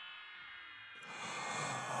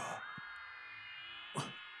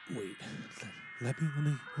Wait, let me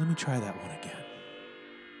try that one again.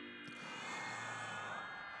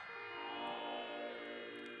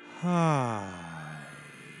 Hi.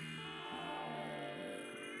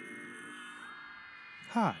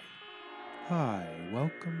 Hi,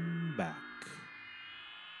 welcome back.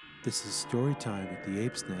 This is story time at the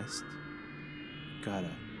Ape's Nest. Got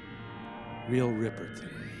a real ripper today.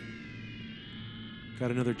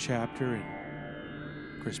 Got another chapter in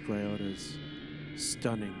Chris Briota's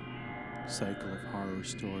stunning cycle of horror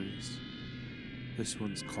stories. This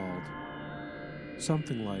one's called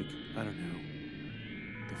something like, I don't know,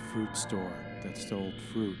 the fruit store that sold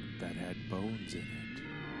fruit that had bones in it.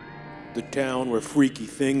 The town where freaky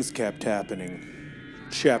things kept happening.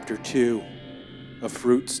 Chapter 2. A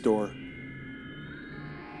fruit store.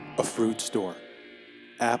 A fruit store.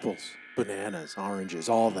 Apples, bananas, oranges,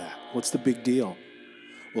 all that. What's the big deal?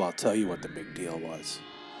 Well, I'll tell you what the big deal was.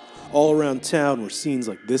 All around town were scenes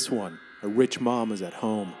like this one. A rich mom is at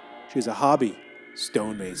home. She has a hobby,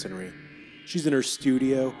 stonemasonry. She's in her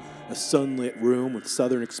studio, a sunlit room with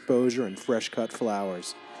southern exposure and fresh-cut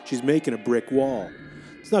flowers. She's making a brick wall.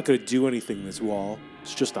 It's not going to do anything, this wall.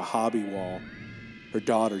 It's just a hobby wall. Her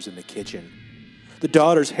daughter's in the kitchen. The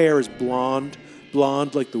daughter's hair is blonde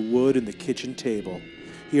like the wood in the kitchen table.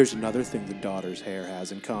 Here's another thing the daughter's hair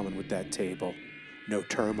has in common with that table. No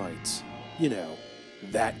termites. You know,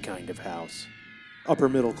 that kind of house. Upper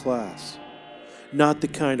middle class. Not the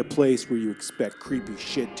kind of place where you expect creepy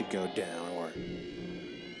shit to go down, or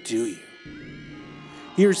do you?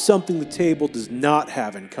 Here's something the table does not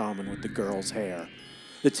have in common with the girl's hair.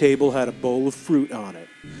 The table had a bowl of fruit on it.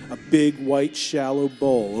 A big, white, shallow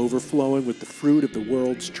bowl overflowing with the fruit of the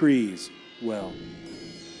world's trees. Well,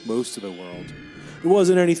 most of the world. It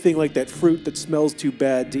wasn't anything like that fruit that smells too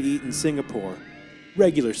bad to eat in Singapore.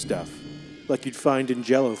 Regular stuff, like you'd find in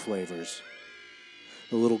Jell-O flavors.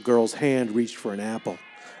 The little girl's hand reached for an apple.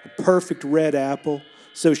 A perfect red apple,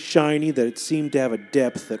 so shiny that it seemed to have a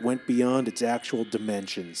depth that went beyond its actual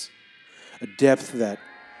dimensions. A depth that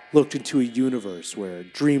looked into a universe where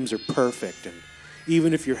dreams are perfect, and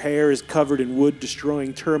even if your hair is covered in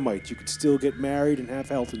wood-destroying termites, you could still get married and have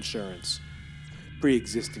health insurance.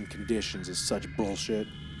 Pre-existing conditions is such bullshit.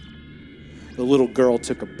 The little girl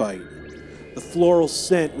took a bite. The floral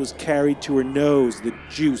scent was carried to her nose. The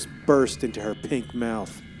juice burst into her pink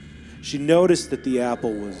mouth. She noticed that the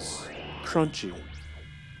apple was crunchy.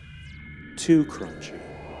 Too crunchy.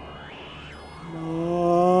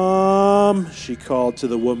 Mom, she called to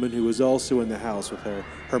the woman who was also in the house with her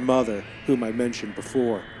mother, whom I mentioned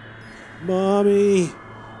before. Mommy,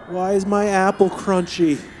 why is my apple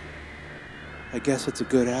crunchy? I guess it's a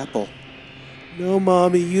good apple. No,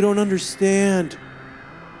 Mommy, you don't understand.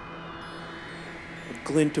 A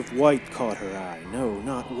glint of white caught her eye. No,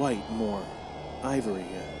 not white, more ivory.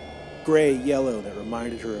 A gray yellow that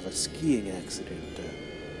reminded her of a skiing accident,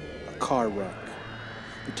 a car wreck.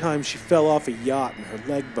 The time she fell off a yacht and her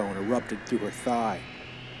leg bone erupted through her thigh.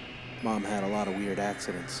 Mom had a lot of weird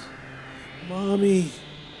accidents. Mommy,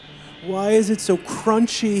 why is it so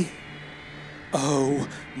crunchy? Oh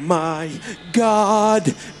my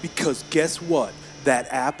God! Because guess what? That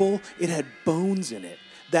apple, it had bones in it.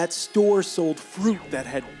 That store sold fruit that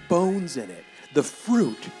had bones in it. The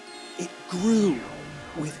fruit, it grew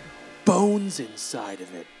with bones inside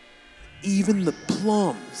of it. Even the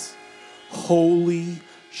plums. Holy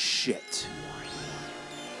shit.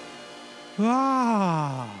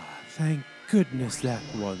 Thank goodness that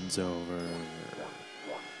one's over.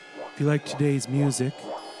 If you like today's music,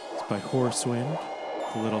 it's by Horsewind,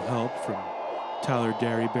 with a little help from Tyler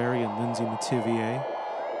Derryberry and Lindsay Mativier.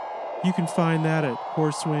 You can find that at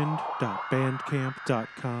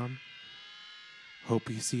horsewind.bandcamp.com. Hope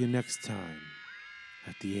you see you next time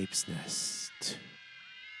at the Ape's Nest.